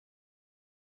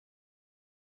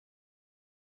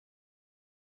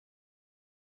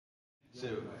So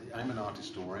I'm an art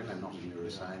historian, I'm not a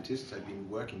neuroscientist. I've been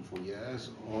working for years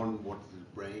on what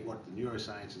the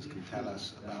neurosciences can tell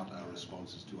us about our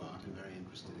responses to art. I'm very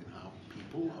interested in how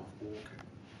people of all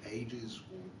ages,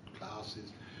 all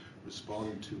classes,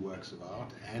 respond to works of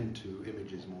art and to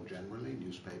images more generally,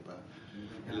 newspaper,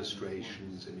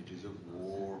 illustrations, images of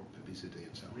war, publicity,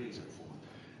 and so on and so forth.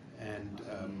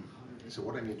 And so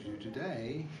what I'm going to do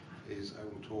today is I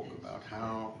will talk about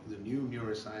how the new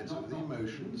neuroscience of the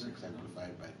emotions,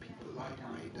 exemplified by people like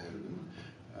Ray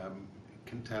Dolan,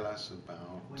 can tell us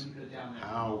about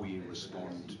how we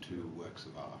respond to works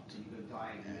of art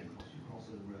and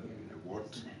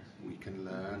what we can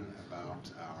learn about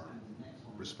our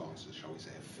responses, shall we say,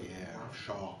 of fear, of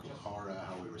shock, of horror,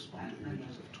 how we respond to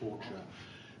images of torture,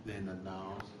 then and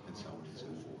now, and so on and so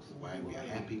forth. Why we are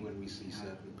happy when we see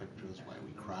certain pictures, why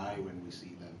we cry when we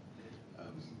see them.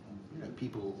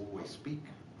 People always speak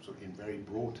sort of in very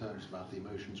broad terms about the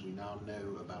emotions. We now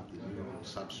know about the neural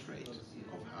substrate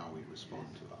of how we respond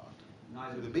to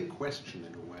art. So the big question,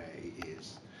 in a way,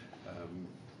 is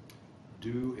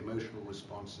do emotional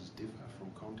responses differ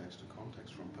from context to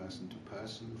context, from person to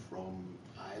person, from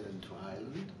island to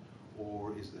island,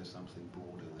 or is there something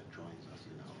broader that joins us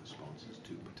in our responses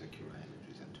to particular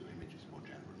images and to images more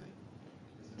generally?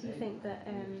 Do you think that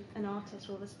an artist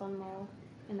will respond more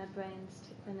in their brains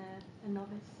than a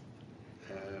novice?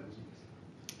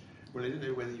 Well, I don't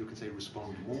know whether you could say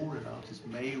respond more. An artist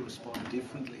may respond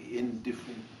differently in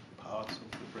different parts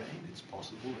of the brain. It's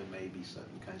possible. There may be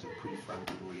certain kinds of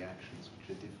prefrontal reactions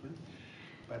which are different.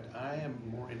 But I am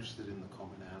more interested in the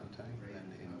commonality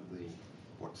than in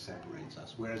what separates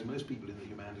us. Whereas most people in the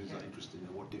humanities are interested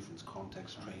in what difference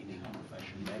context, training,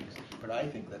 profession makes. But I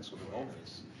think that's sort of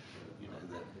obvious.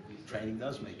 That training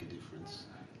does make a difference.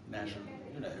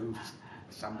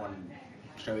 Someone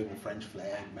showing the French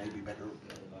flag may be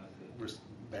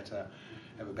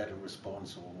have a better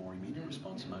response or more immediate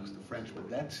response amongst the French, but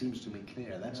that seems to me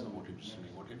clear. That's not what interests me.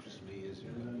 What interests me is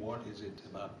what is it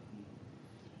about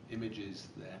images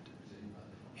that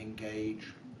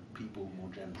engage people more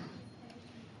generally.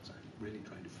 So I'm really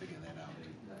trying to figure that out.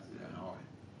 How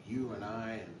you and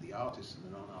I and the artists and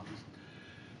the non-artists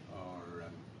are,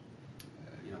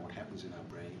 what happens in our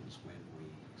brains when we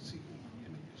see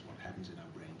images, what happens in our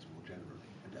brains more generally.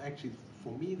 And actually,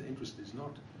 for me, the interest is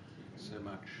not so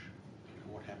much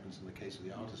what happens in the case of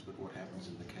the artist, but what happens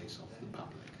in the case of the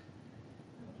public.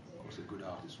 Of course, a good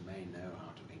artist may know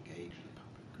how to engage the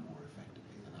public more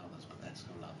effectively than others, but that's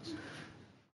a whole other story.